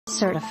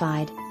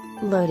certified.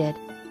 Loaded.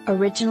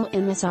 Original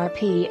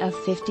MSRP of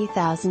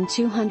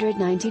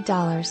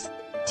 $50,290.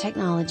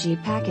 Technology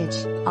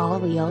package,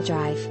 all-wheel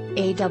drive,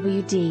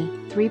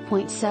 AWD,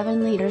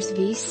 3.7 liters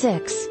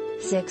V6,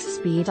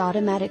 6-speed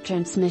automatic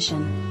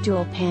transmission,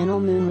 dual-panel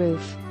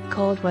moonroof,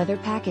 cold weather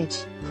package,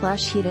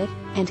 plush heated,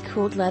 and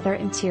cooled leather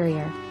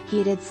interior,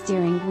 heated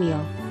steering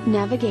wheel,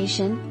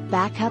 navigation,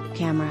 backup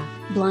camera,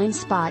 blind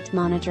spot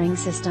monitoring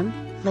system,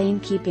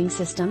 lane keeping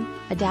system,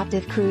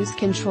 adaptive cruise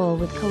control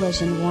with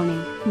collision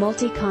warning,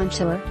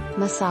 multi-contour,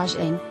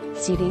 massaging,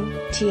 seating,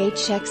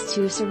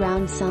 THX2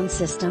 surround sound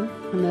system,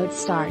 remote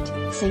start,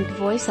 sync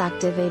voice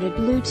activated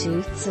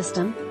Bluetooth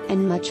system,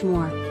 and much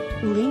more.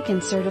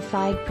 Lincoln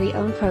certified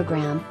pre-owned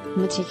program,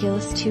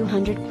 meticulous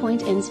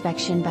 200-point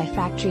inspection by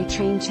factory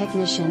trained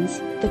technicians,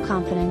 the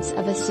confidence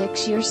of a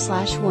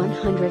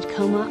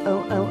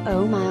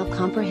 6-year/100,000 mile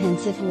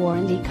comprehensive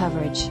warranty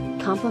coverage,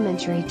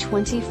 complimentary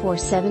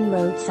 24/7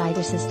 roadside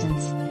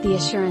assistance, the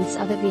assurance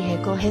of a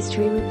vehicle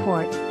history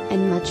report,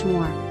 and much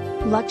more.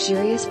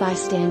 Luxurious by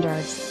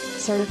standards,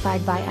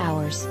 certified by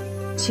ours.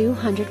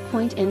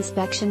 200-point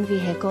inspection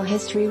vehicle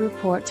history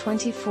report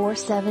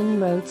 24/7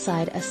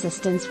 roadside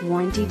assistance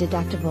warranty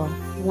deductible,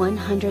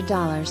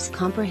 $100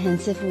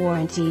 comprehensive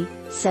warranty,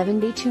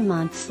 72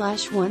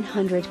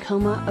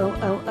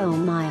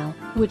 months/100,000 mile,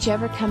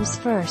 whichever comes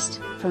first,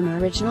 from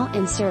original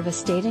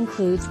in-service date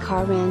includes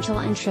car rental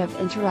and trip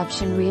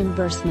interruption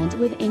reimbursement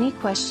with any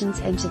questions.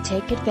 And to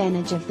take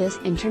advantage of this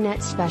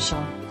internet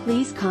special,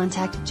 please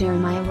contact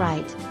Jeremiah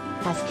Wright.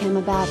 Ask him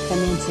about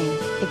financing,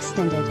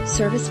 extended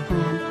service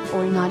plan,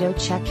 or an auto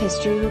check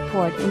history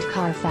report and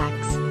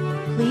Carfax.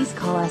 Please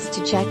call us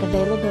to check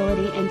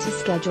availability and to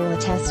schedule a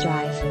test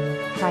drive.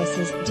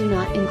 Prices do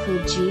not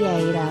include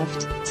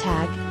GA-Duft,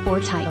 tag, or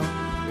title.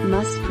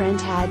 Must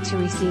print ad to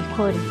receive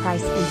quoted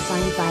price and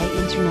signed by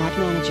Internet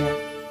Manager.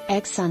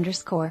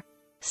 X_.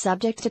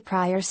 Subject to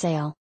prior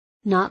sale.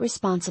 Not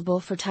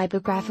responsible for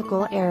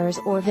typographical errors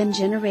or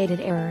VIN-generated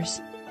errors.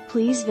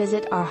 Please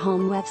visit our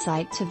home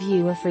website to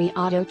view a free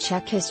auto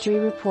check history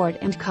report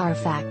and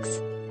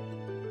Carfax.